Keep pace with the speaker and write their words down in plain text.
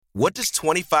What does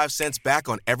 25 cents back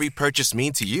on every purchase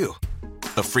mean to you?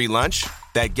 A free lunch?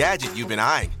 That gadget you've been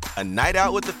eyeing? A night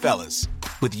out with the fellas?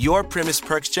 With your Premise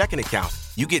Perks checking account,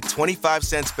 you get 25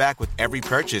 cents back with every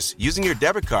purchase using your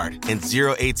debit card and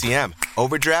zero ATM,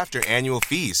 overdraft, or annual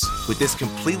fees. With this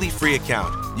completely free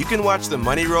account, you can watch the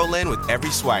money roll in with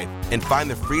every swipe and find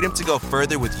the freedom to go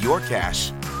further with your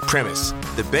cash. Premise,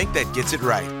 the bank that gets it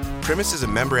right. Premise is a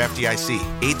member FDIC.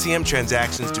 ATM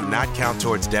transactions do not count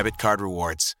towards debit card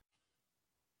rewards.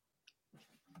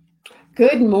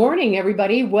 Good morning,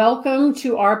 everybody. Welcome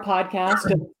to our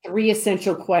podcast of 3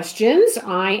 Essential Questions.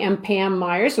 I am Pam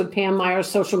Myers with Pam Myers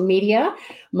Social Media.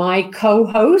 My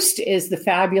co-host is the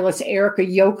fabulous Erica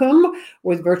Yoakum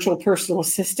with Virtual Personal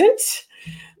Assistant.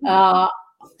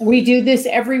 We do this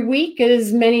every week,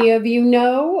 as many of you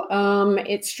know.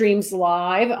 It streams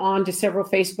live onto several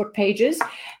Facebook pages.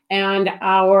 And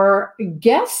our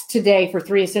guest today for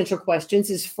 3 Essential Questions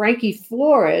is Frankie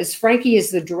Flores. Frankie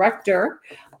is the director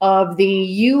of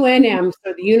the UNM,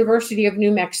 so the University of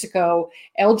New Mexico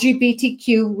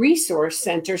LGBTQ Resource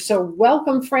Center. So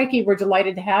welcome, Frankie. We're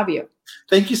delighted to have you.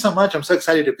 Thank you so much. I'm so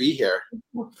excited to be here.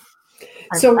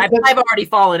 So I've already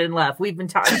fallen in love. We've been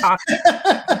talking, and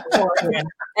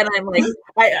I'm like,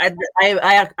 I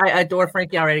adore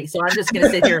Frankie already. So I'm just going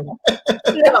to sit here and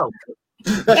go.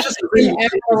 That's just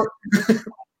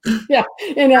yeah,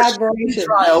 in admiration.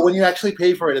 Trial. When you actually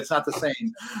pay for it, it's not the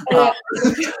same.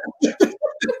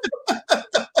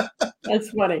 That's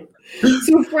funny.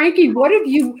 So, Frankie, what have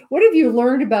you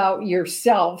learned about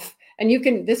yourself? And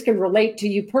this can relate to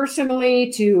you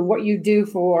personally, to what you do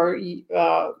for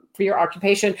your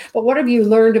occupation. But what have you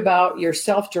learned about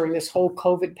yourself during this whole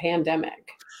COVID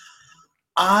pandemic?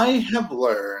 I have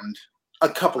learned a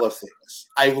couple of things.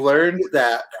 I've learned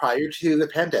that prior to the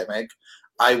pandemic,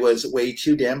 I was way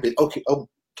too damn busy. Okay. Oh,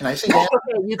 can I say that?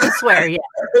 Okay, you can swear. Yeah.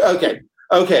 Okay.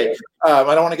 I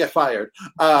don't want to get fired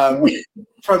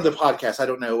from the podcast. I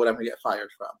don't know what I'm going to get fired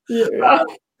from.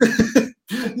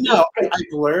 No, I've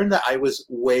learned that I was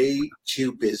way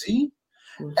too busy.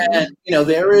 Mm-hmm. And,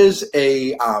 there is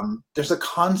there's a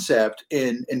concept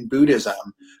in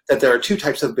Buddhism that there are 2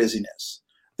 types of busyness.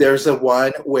 There's the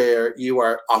one where you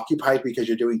are occupied because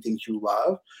you're doing things you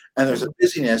love. And there's a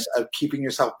busyness of keeping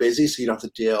yourself busy so you don't have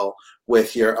to deal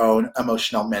with your own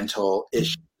emotional, mental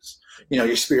issues,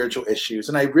 your spiritual issues.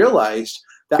 And I realized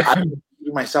that I was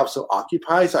keeping myself so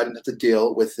occupied so I didn't have to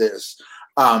deal with this.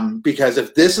 Because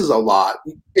if this is a lot,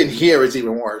 in here is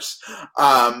even worse.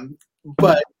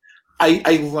 But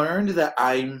I learned that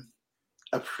I'm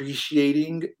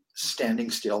appreciating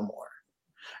standing still more.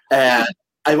 And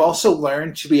I've also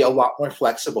learned to be a lot more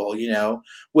flexible,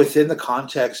 within the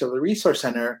context of the resource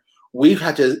center. We've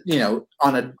had to,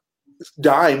 on a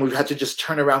dime, we've had to just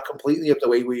turn around completely of the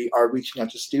way we are reaching out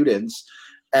to students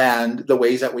and the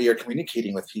ways that we are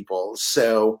communicating with people.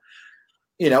 So,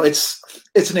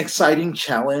 it's an exciting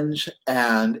challenge,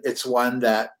 and it's one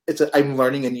that I'm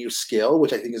learning a new skill,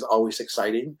 which I think is always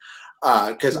exciting.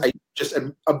 Because I just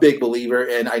am a big believer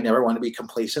in I never want to be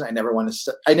complacent. I never want to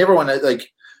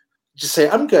just say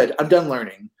I'm good. I'm done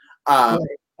learning.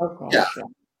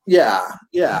 Yeah.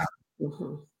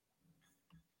 Mm-hmm.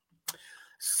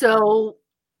 So,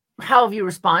 how have you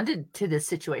responded to this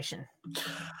situation?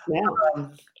 Yeah.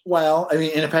 Well, I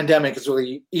mean, in a pandemic, it's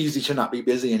really easy to not be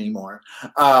busy anymore.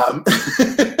 But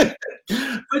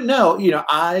no,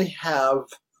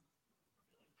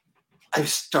 I've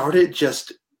started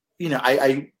just,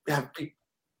 I have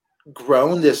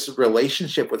grown this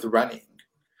relationship with running,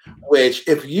 which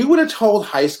if you would have told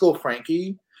high school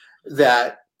Frankie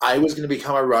that I was going to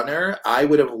become a runner, I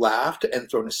would have laughed and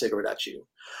thrown a cigarette at you.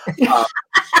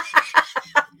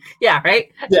 Yeah,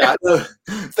 right? Yeah,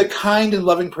 the kind and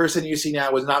loving person you see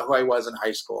now was not who I was in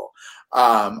high school.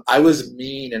 I was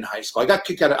mean in high school. I got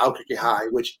kicked out of Albuquerque High,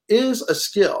 which is a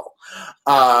skill.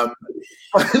 I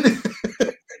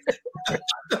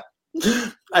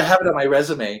have it on my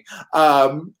resume.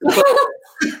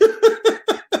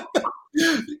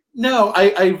 No,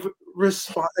 I've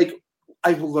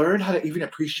learned how to even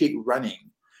appreciate running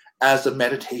as a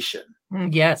meditation.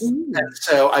 Yes. And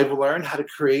so I've learned how to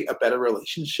create a better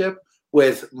relationship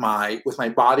with my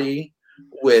body,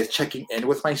 with checking in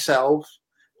with myself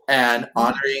and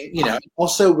honoring,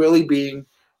 also really being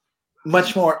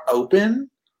much more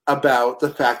open about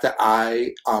the fact that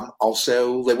I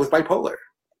also live with bipolar.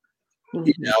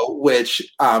 Which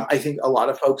I think a lot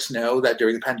of folks know that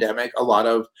during the pandemic, a lot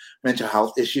of mental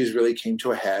health issues really came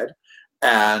to a head.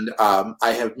 And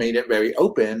I have made it very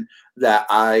open that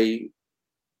I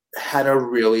had a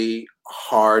really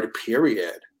hard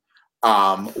period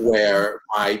where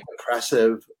my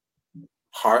depressive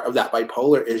part of that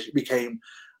bipolar issue became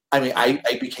I mean, I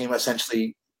became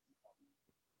essentially,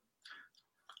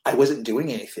 I wasn't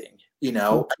doing anything, you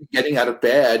know. Getting out of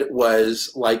bed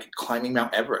was like climbing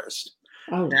Mount Everest.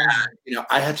 Oh, wow. And, you know,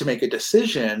 I had to make a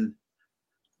decision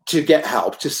to get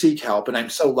help, to seek help. And I'm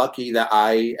so lucky that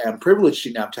I am privileged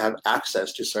enough to have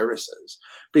access to services,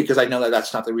 because I know that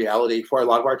that's not the reality for a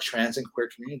lot of our trans and queer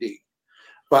community.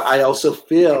 But I also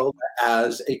feel that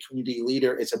as a community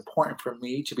leader, it's important for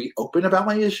me to be open about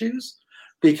my issues,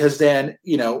 because then,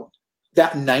 you know,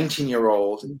 that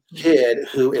 19-year-old kid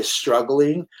who is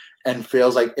struggling and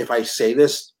feels like if I say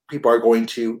this, people are going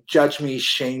to judge me,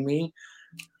 shame me,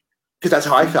 because that's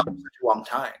how I felt for such a long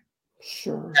time.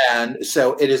 Sure. And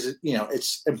so it is, you know,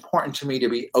 it's important to me to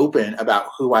be open about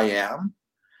who I am.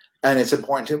 And it's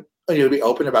important to, you know, be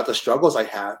open about the struggles I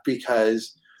have,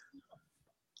 because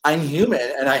I'm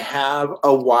human and I have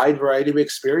a wide variety of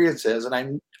experiences, and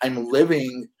I'm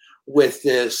living with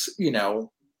this, you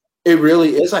know, it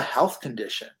really is a health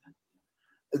condition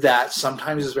that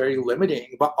sometimes is very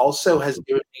limiting, but also has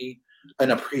given me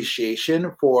an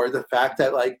appreciation for the fact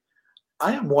that, like,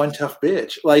 I am one tough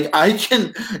bitch. Like, I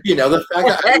can, you know, the fact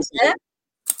that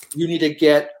you need to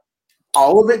get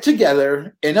all of it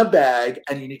together in a bag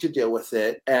and you need to deal with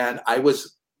it. And I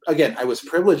was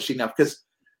privileged enough, because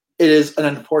it is an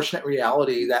unfortunate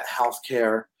reality that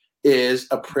healthcare is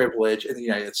a privilege in the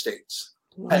United States.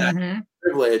 Mm-hmm. And I have the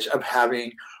privilege of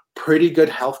having pretty good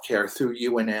healthcare through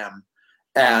UNM,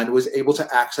 and was able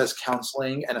to access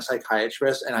counseling and a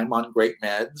psychiatrist, and I'm on great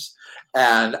meds,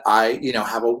 and I, you know,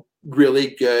 have a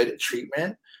really good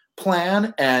treatment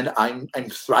plan, and I'm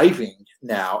thriving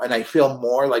now, and I feel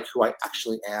more like who I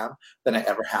actually am than I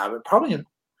ever have. And probably,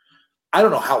 I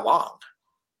don't know how long.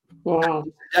 Wow.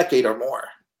 A decade or more.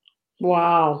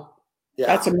 Wow. Yeah.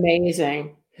 That's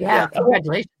amazing. Yeah.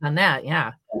 Congratulations on that.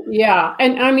 Yeah. Yeah.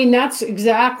 And I mean, that's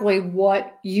exactly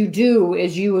what you do,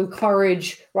 is you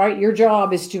encourage, right? Your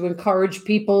job is to encourage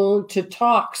people to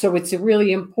talk. So it's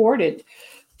really important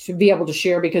to be able to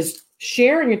share, because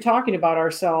sharing and talking about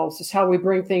ourselves is how we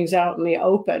bring things out in the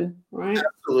open, right?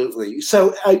 Absolutely.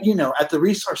 So, you know, at the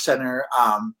Resource Center,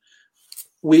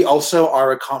 we also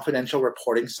are a confidential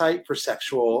reporting site for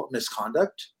sexual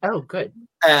misconduct. Oh, good.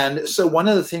 And so one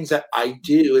of the things that I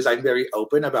do is I'm very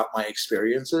open about my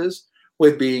experiences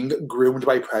with being groomed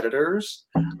by predators,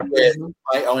 with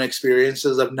my own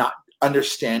experiences of not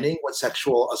understanding what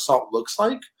sexual assault looks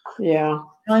like. Yeah.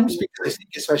 Sometimes, because I think,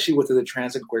 especially within the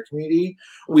trans and queer community,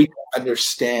 we don't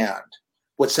understand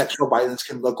what sexual violence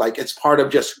can look like. It's part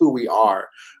of just who we are,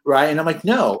 right? And I'm like,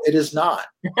 no, it is not.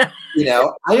 You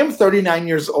know, I am 39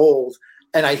 years old,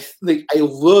 and I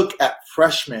look at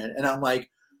freshmen, and I'm like,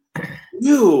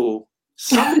 you,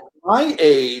 somebody my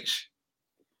age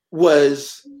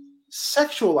was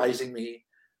sexualizing me.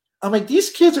 I'm like, these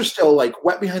kids are still like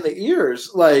wet behind the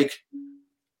ears, like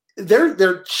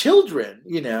they're children,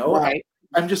 you know. Right.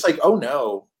 I'm just like, oh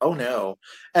no.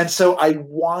 And so I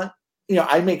want, you know,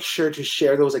 I make sure to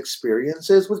share those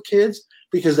experiences with kids,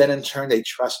 because then in turn they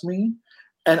trust me.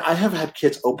 And I have had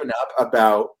kids open up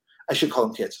about, I should call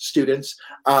them kids, students,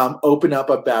 open up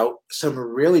about some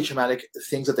really traumatic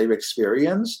things that they've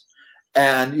experienced.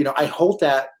 And, you know, I hold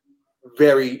that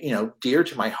very, you know, dear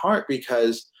to my heart,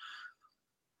 because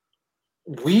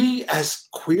we as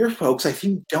queer folks, I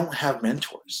think, don't have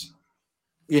mentors,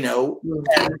 you know.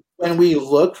 And when we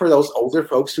look for those older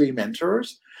folks to be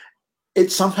mentors,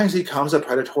 it sometimes becomes a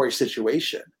predatory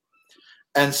situation.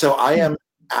 And so I am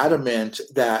adamant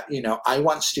that, you know, I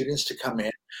want students to come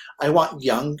in. I want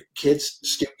young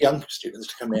students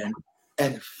to come in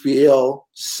and feel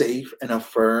safe and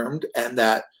affirmed, and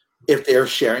that if they're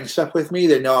sharing stuff with me,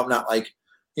 they know I'm not like,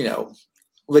 you know,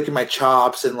 licking my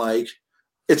chops and like,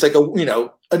 it's like a, you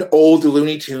know, an old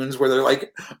Looney Tunes where they're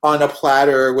like on a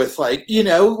platter with like, you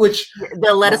know, which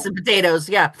the lettuce and potatoes.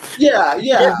 Yeah. Yeah.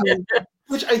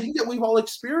 Which I think that we've all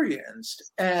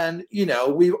experienced. And, you know,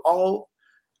 we've all,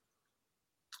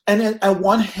 and at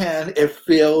one hand, it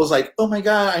feels like, oh my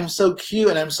God, I'm so cute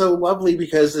and I'm so lovely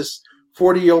because this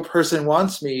 40-year-old person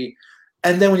wants me.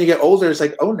 And then when you get older, it's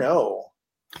like, oh no,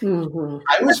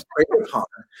 I was preyed upon.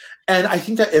 And I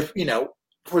think that if, you know,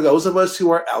 for those of us who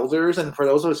are elders and for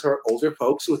those of us who are older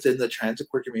folks within the trans and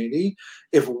queer community,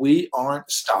 if we aren't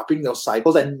stopping those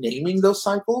cycles and naming those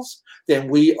cycles, then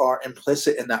we are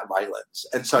implicit in that violence.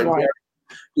 And so, right.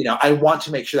 You know, I want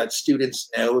to make sure that students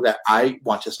know that I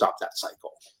want to stop that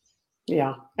cycle.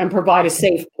 Yeah, and provide a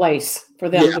safe place for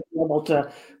them to be able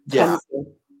to come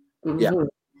to.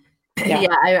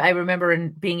 Yeah, I remember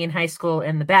being in high school,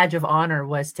 and the badge of honor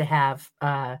was to have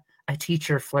a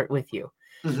teacher flirt with you,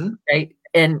 right?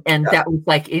 And that was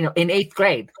like, you know, in 8th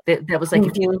grade, that was like,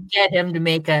 if you could get him to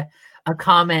make a a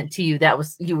comment to you that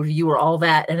was you were all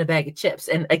that and a bag of chips.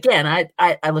 And again,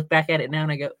 I look back at it now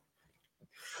and I go,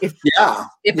 if a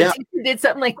teacher did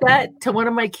something like that to one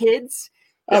of my kids,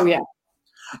 so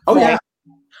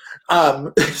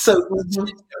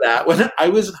that when I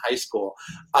was in high school,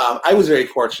 I was very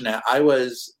fortunate. I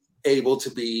was able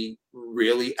to be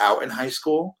really out in high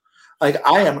school. Like,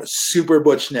 I am super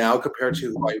butch now compared to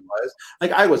who I was.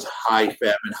 Like, I was high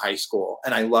femme in high school,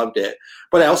 and I loved it.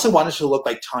 But I also wanted to look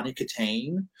like Tawny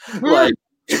Katane. Like,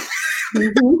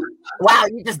 wow,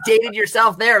 you just dated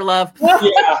yourself there, love.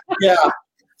 Yeah.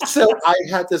 So I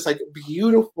had this like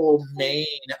beautiful mane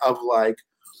of like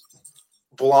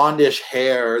blondish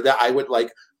hair that I would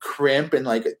like crimp and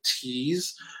like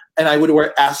tease, and I would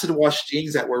wear acid wash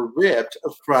jeans that were ripped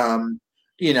from,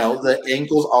 you know, the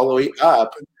ankles all the way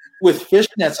up, with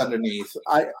fishnets underneath.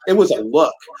 It was a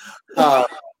look. But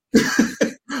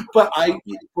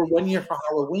for 1 year for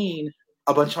Halloween,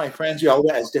 a bunch of my friends, we all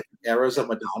went as different eras of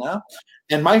Madonna.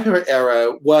 And my favorite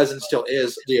era was and still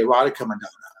is the erotica Madonna.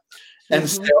 And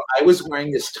so I was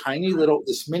wearing this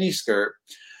mini skirt,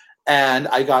 and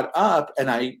I got up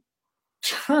and I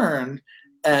turned,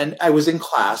 and I was in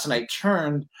class, and I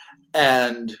turned,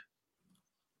 and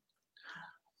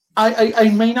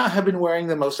I may not have been wearing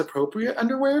the most appropriate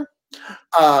underwear.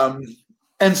 And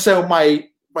so my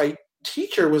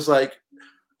teacher was like,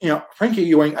 you know, Frankie,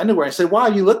 you're wearing underwear. I said, wow,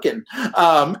 you looking?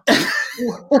 And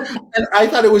I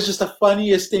thought it was just the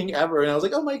funniest thing ever. And I was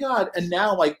like, oh my God. And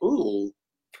now I'm like, ooh.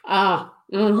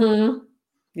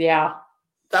 Yeah.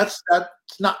 That's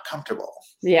not comfortable.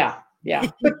 Yeah.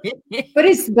 But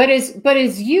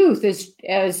as youth,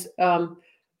 as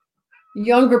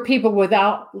younger people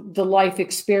without the life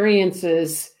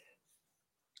experiences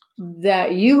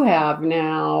that you have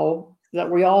now, that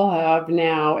we all have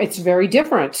now, it's very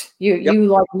different. You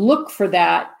like look for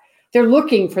that. They're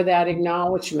looking for that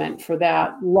acknowledgement, for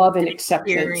that love and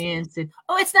acceptance.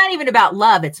 It's not even about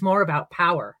love. It's more about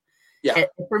power. Yeah.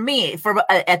 For me,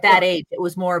 at that age, it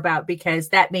was more about, because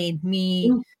that made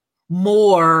me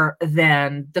more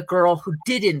than the girl who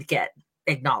didn't get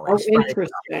acknowledged. Oh,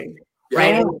 interesting.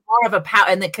 Right? Yeah. More of a power,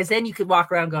 and because then you could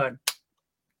walk around going,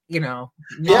 you know,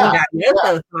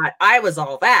 I was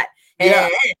all that.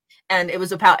 And it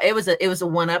was about it was a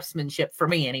one-upsmanship for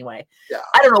me anyway. Yeah.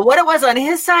 I don't know what it was on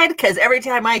his side, because every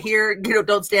time I hear, you know,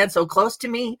 don't stand so close to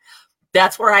me,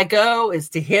 that's where I go, is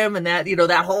to him, and that, you know,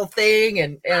 that whole thing,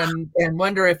 and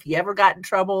wonder if he ever got in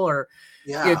trouble, or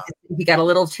you know, he got a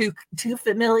little too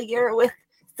familiar with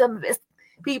some of his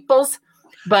peoples.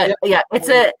 But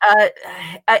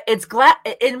it's glad.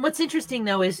 And what's interesting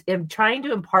though is I'm trying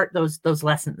to impart those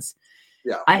lessons.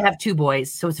 Yeah, I have 2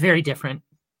 boys, so it's very different.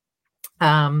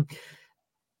 But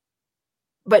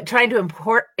trying to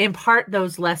impart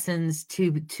those lessons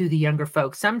to the younger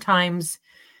folks. Sometimes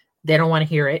they don't want to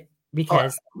hear it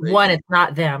because one, it's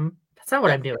not them. That's not what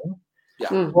I'm doing.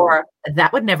 Yeah. Or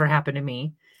that would never happen to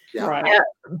me. Yeah. Right.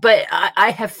 But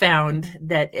I have found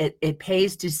that it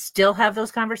pays to still have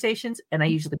those conversations. And I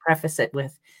usually preface it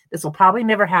with, this will probably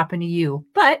never happen to you,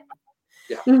 but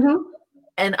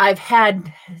and I've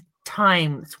had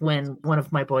times when one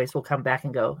of my boys will come back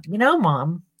and go, you know,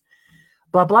 Mom,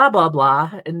 blah, blah, blah,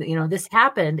 blah. And, you know, this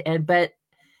happened. But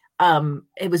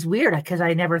it was weird because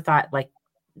I never thought like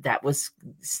that was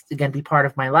going to be part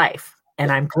of my life.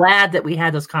 And I'm glad that we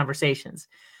had those conversations.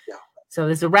 So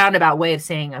there's a roundabout way of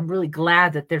saying, I'm really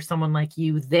glad that there's someone like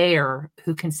you there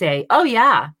who can say, oh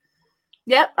yeah,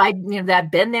 yep, I've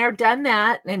been there, done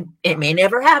that. And it may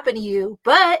never happen to you,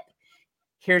 but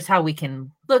here's how we can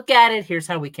look at it. Here's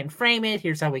how we can frame it.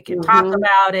 Here's how we can talk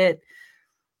about it.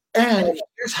 And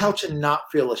here's how to not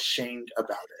feel ashamed about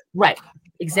it. Right.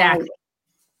 Exactly.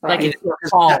 Right. Like it's your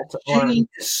fault.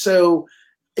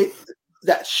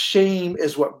 That shame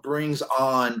is what brings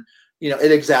on, you know,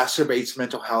 it exacerbates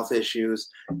mental health issues.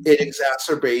 It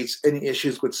exacerbates any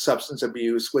issues with substance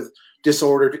abuse, with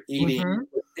disordered eating,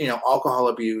 with, you know, alcohol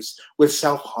abuse, with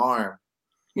self-harm.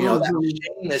 You know, that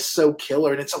shame is so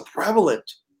killer, and it's so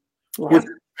prevalent with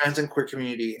the trans and queer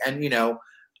community. And, you know,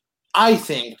 I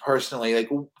think personally, like,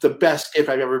 the best gift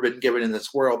I've ever been given in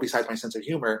this world, besides my sense of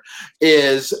humor,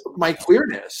 is my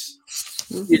queerness.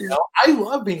 You know, I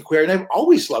love being queer, and I've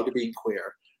always loved being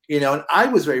queer. You know, and I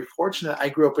was very fortunate. I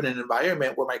grew up in an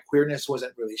environment where my queerness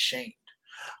wasn't really shamed.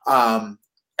 And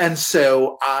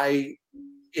so I've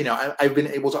been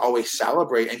able to always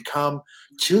celebrate and come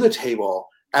to the table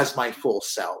as my full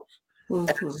self.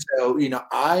 And so, you know,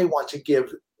 I want to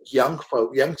give young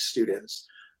students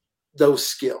those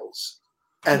skills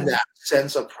and that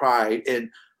sense of pride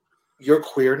in your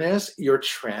queerness, your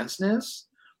transness,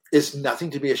 is nothing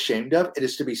to be ashamed of. It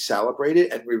is to be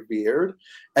celebrated and revered,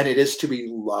 and it is to be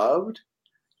loved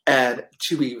and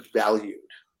to be valued.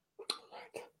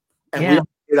 And we don't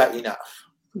do that enough.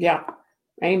 Yeah.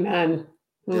 Amen.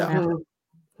 Yeah.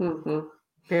 Mm-hmm. Mm-hmm.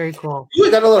 Very cool.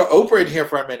 You got a little Oprah in here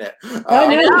for a minute.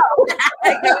 I know.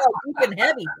 Keeping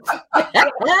heavy.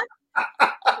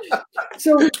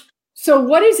 So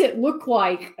what does it look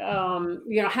like?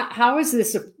 How is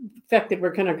this affected?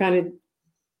 We're going to kind of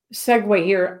segue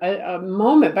here a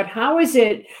moment, but how has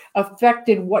it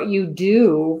affected what you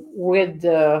do with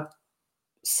the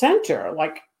center?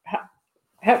 Like,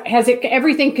 has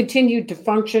everything continued to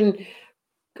function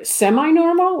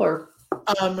semi-normal or?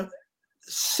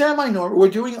 Semi-normal. We're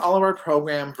doing all of our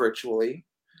program virtually,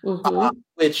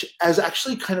 which has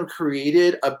actually kind of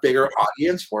created a bigger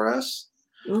audience for us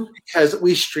because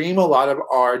we stream a lot of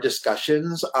our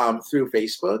discussions through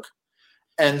Facebook.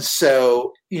 And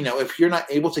so, if you're not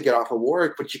able to get off of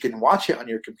work, but you can watch it on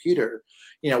your computer,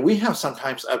 we have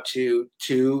sometimes up to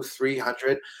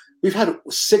 200-300. We've had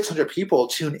 600 people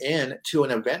tune in to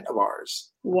an event of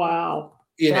ours. Wow.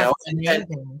 That's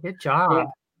amazing. Good job. Yeah.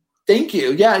 Thank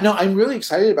you. Yeah, no, I'm really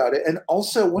excited about it. And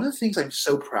also, one of the things I'm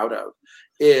so proud of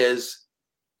is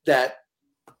that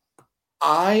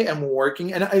I am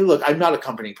working, and I'm not a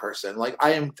company person. Like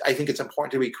I think it's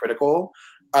important to be critical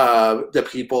of the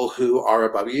people who are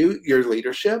above you, your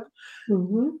leadership,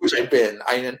 which I've been.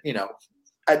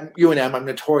 At UNM, I'm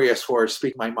notorious for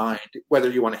speaking my mind, whether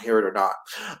you want to hear it or not.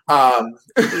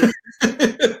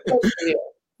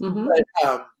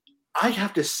 But I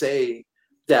have to say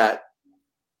that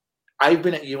I've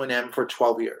been at UNM for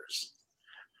 12 years.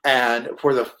 And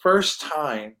for the first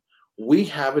time, we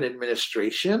have an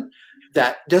administration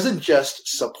that doesn't just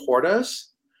support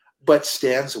us, but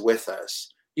stands with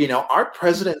us. Our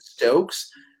President Stokes,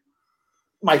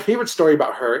 my favorite story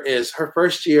about her is her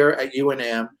first year at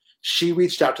UNM, she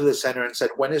reached out to the center and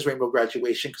said, "When is Rainbow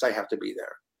graduation? Because I have to be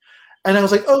there." And I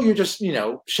was like, "Oh, you're just,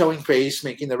 showing face,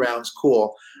 making the rounds,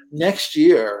 cool." Next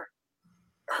year,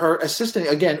 her assistant,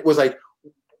 again, was like,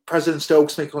 "President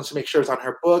Stokes wants to make sure it's on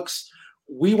her books.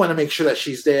 We want to make sure that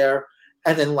she's there."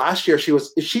 And then last year,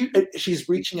 she's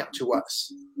reaching out to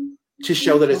us to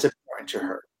show that it's important to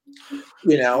her.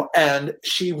 And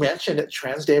she mentioned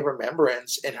Trans Day of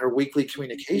Remembrance in her weekly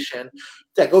communication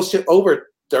that goes to over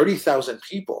 30,000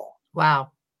 people.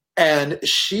 Wow. And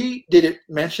she didn't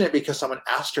mention it because someone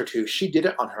asked her to. She did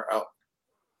it on her own.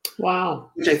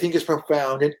 Wow. Which I think is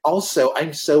profound. And also,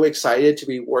 I'm so excited to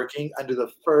be working under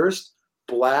the first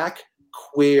Black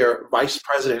queer vice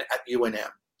president at UNM.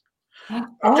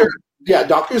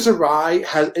 Dr. Zarai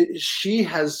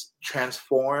has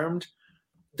transformed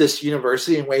this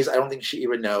university in ways I don't think she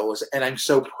even knows. And I'm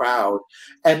so proud.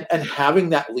 And having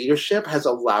that leadership has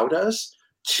allowed us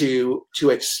to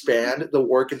expand the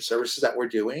work and services that we're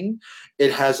doing.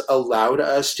 It has allowed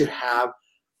us to have,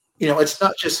 it's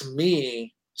not just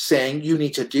me saying you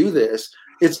need to do this.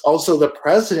 It's also the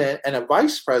president and a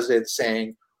vice president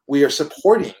saying we are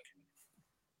supporting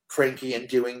Frankie in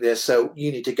doing this, so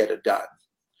you need to get it done.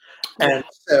 And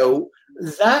so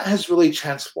that has really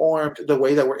transformed the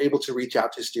way that we're able to reach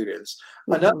out to students.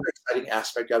 Another exciting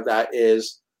aspect of that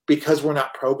is because we're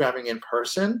not programming in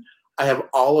person, I have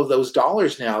all of those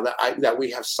dollars now that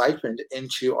we have siphoned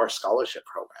into our scholarship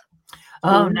program.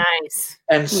 Oh, nice.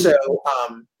 And so,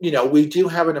 we do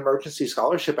have an emergency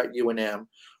scholarship at UNM,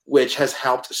 which has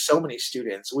helped so many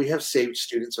students. We have saved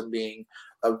students from being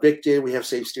evicted. We have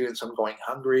saved students from going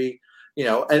hungry.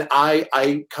 And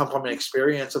I come from an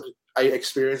experience of, I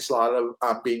experienced a lot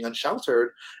of being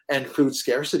unsheltered and food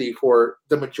scarcity for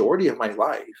the majority of my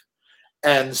life.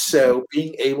 And so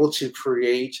being able to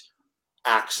create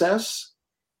access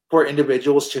for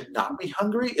individuals to not be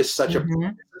hungry is such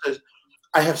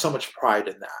I have so much pride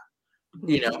in that,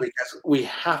 because we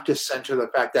have to center the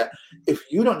fact that if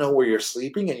you don't know where you're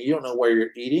sleeping and you don't know where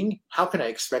you're eating, how can I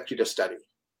expect you to study?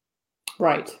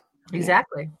 Right.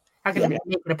 Exactly. How can you make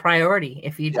it a priority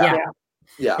if you, if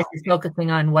you're focusing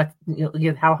on what,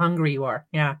 how hungry you are.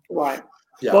 Yeah. Right.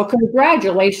 Yeah. Well,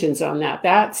 congratulations on that.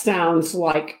 That sounds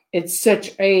like it's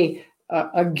such a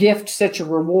gift, such a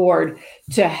reward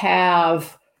to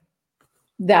have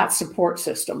that support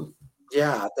system.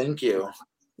 Yeah, thank you.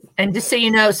 And just so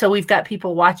you know, so we've got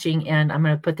people watching, and I'm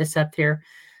going to put this up here,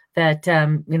 that,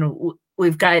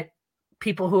 we've got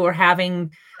people who are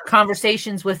having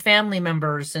conversations with family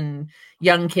members and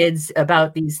young kids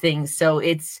about these things. So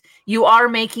you are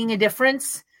making a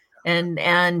difference and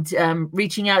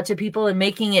reaching out to people and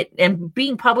making it and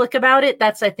being public about it.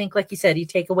 That's, I think, like you said, you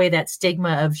take away that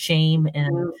stigma of shame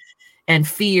and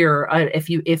fear.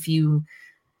 If you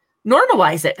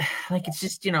normalize it. Like, it's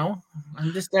just, I'm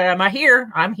just, I'm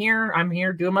here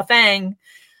doing my thing.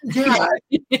 Yeah. I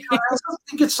also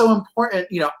think it's so important.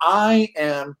 I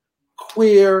am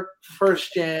queer,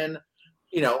 first gen,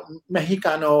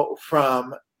 Mexicano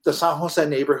from the San Jose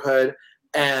neighborhood,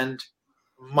 and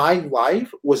my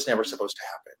life was never supposed to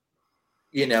happen.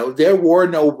 There were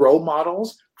no role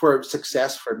models for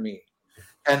success for me.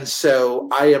 And so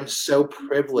I am so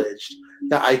privileged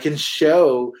that I can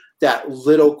show that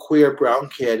little queer brown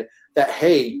kid that,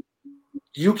 hey,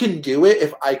 you can do it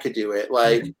if I could do it.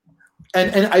 Like,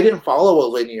 and I didn't follow a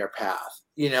linear path.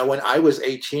 When I was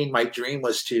 18, my dream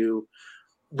was to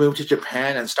move to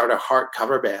Japan and start a Heart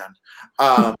cover band,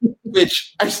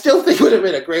 which I still think would have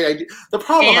been a great idea. The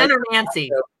problem, Anne or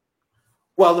Nancy?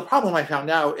 Well, the problem I found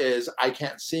out is I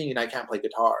can't sing and I can't play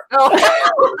guitar. Okay.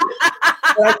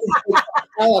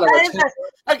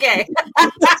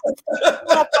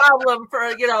 No problem for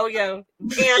Anne or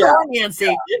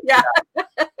Nancy. Yeah.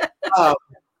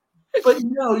 But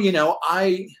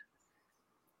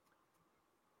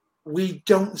we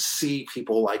don't see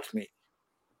people like me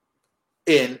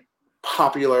in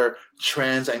popular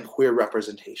trans and queer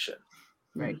representation.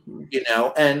 Right.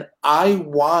 And I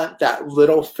want that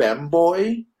little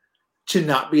femboy to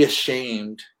not be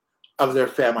ashamed of their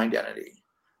femme identity.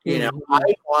 I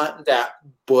want that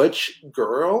butch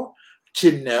girl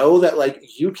to know that, like,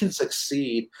 you can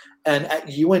succeed. And at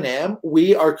UNM,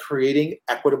 we are creating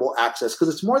equitable access, because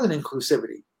it's more than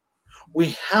inclusivity.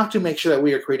 We have to make sure that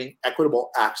we are creating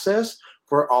equitable access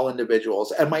for all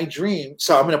individuals. And my dream,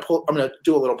 so I'm going to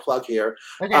do a little plug here.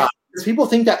 Okay. People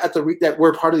think that that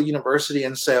we're part of the university,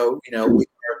 and so we are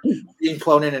being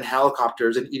flown in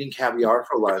helicopters and eating caviar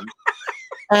for lunch.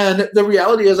 And the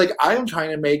reality is, like, I am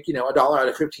trying to make $1 out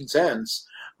of 15 cents.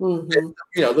 And,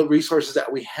 the resources that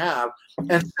we have.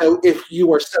 And so, if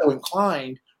you are so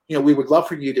inclined, we would love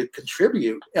for you to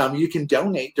contribute. You can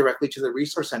donate directly to the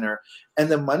Resource Center, and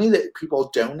the money that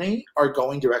people donate are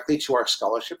going directly to our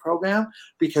scholarship program.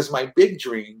 Because my big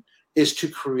dream is to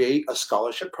create a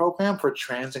scholarship program for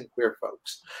trans and queer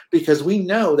folks, because we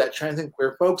know that trans and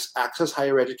queer folks access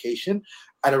higher education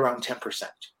at around 10%.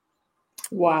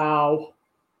 Wow.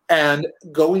 And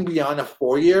going beyond a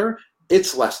 4-year,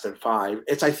 it's less than 5.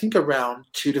 It's, I think, around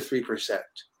 2 to 3%.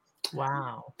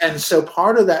 Wow. And so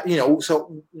part of that,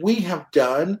 so we have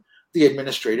done the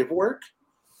administrative work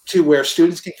to where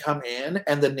students can come in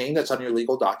and the name that's on your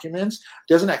legal documents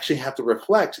doesn't actually have to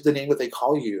reflect the name that they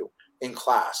call you in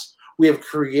class. We have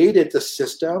created the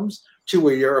systems to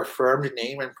where your affirmed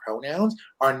name and pronouns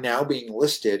are now being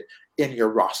listed in your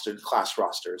roster, class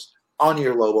rosters, on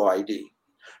your Lobo ID.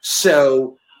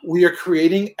 So we are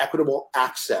creating equitable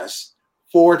access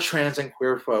for trans and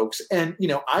queer folks. And,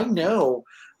 I know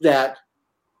that,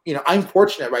 I'm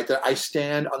fortunate, right, that I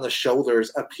stand on the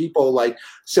shoulders of people like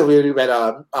Sylvia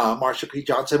Rivera, Marsha P.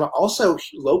 Johnson, but also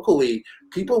locally,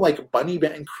 people like Bunny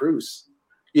Benton Cruz,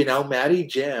 Maddie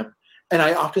Jim. And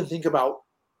I often think about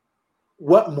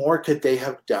what more could they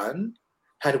have done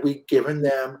had we given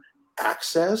them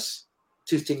access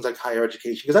to things like higher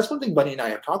education. Because that's one thing Bunny and I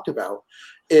have talked about,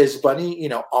 is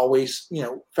Bunny, always,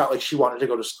 felt like she wanted to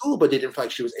go to school, but didn't feel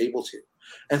like she was able to.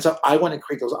 And so I want to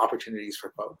create those opportunities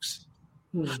for folks.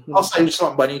 Mm-hmm. Also, I just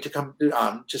want Bunny to come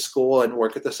to school and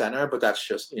work at the center, but that's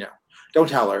just, don't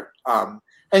tell her.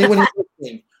 Anyone who's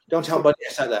listening, don't tell Bunny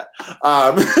I said that.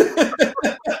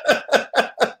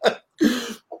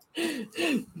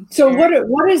 So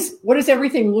what does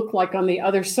everything look like on the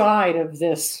other side of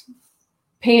this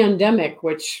pandemic,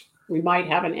 which we might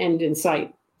have an end in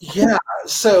sight? Yeah.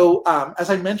 So as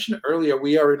I mentioned earlier,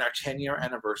 we are in our 10-year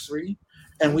anniversary,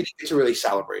 and we didn't get to really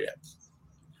celebrate it.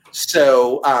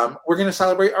 So we're going to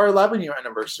celebrate our 11-year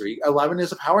anniversary. 11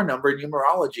 is a power number in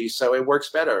numerology, so it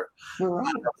works better.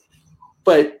 Right.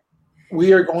 But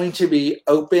we are going to be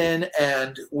open,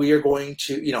 and we are going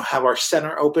to, have our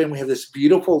center open. We have this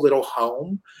beautiful little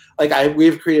home.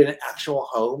 We've created an actual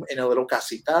home in a little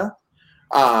casita.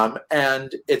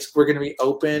 And we're going to be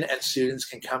open, and students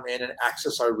can come in and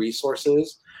access our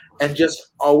resources, and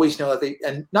just always know that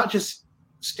and not just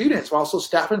students, but also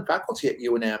staff and faculty at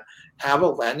UNM have a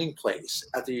landing place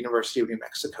at the University of New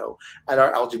Mexico at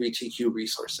our LGBTQ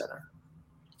Resource Center.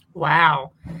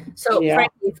 Wow. So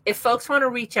Frank, if folks want to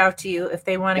reach out to you, if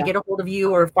they want to get a hold of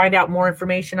you or find out more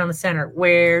information on the center,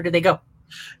 where do they go?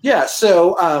 Yeah.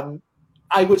 So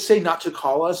I would say not to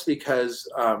call us, because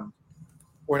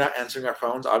we're not answering our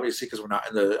phones, obviously, because we're not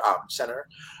in the center.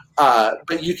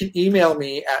 But you can email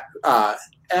me at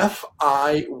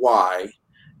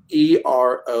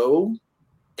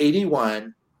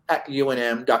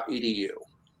FIYERO81@unm.edu.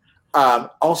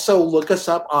 Also, look us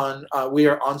up on, we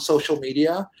are on social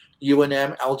media.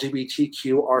 UNM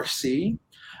LGBTQRC.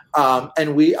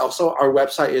 And we also, our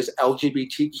website is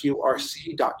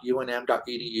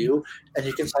lgbtqrc.unm.edu, and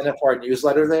you can sign up for our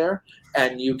newsletter there,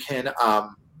 and you can get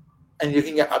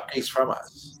updates from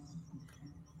us.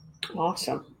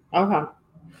 Awesome. Okay.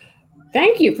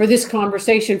 Thank you for this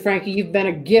conversation, Frankie. You've been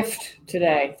a gift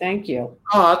today. Thank you.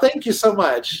 Oh, thank you so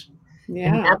much.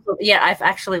 Yeah. Yeah, I've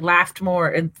actually laughed more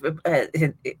in the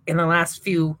last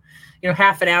few,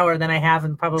 half an hour than I have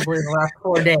in probably the last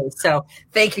 4 days. So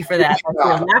thank you for that.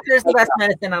 Laughter is the best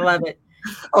medicine. I love it.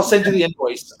 I'll send you the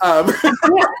invoice. I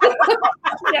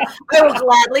will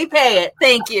gladly pay it.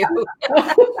 Thank you.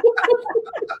 Have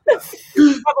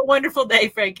a wonderful day,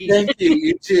 Frankie. Thank you.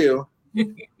 You too.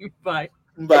 Bye.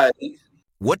 Bye.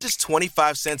 What does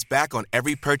 25 cents back on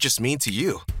every purchase mean to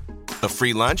you? A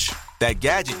free lunch? That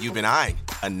gadget you've been eyeing?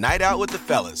 A night out with the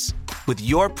fellas? With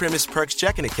your Primis Perks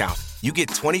checking account, you get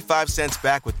 25 cents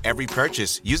back with every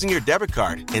purchase using your debit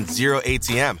card and 0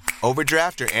 ATM,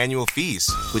 overdraft, or annual fees.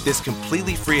 With this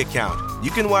completely free account,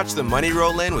 you can watch the money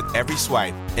roll in with every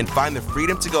swipe and find the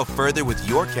freedom to go further with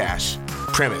your cash.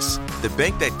 Primis, the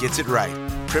bank that gets it right.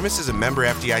 Primis is a member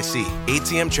FDIC.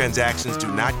 ATM transactions do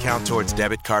not count towards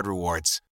debit card rewards.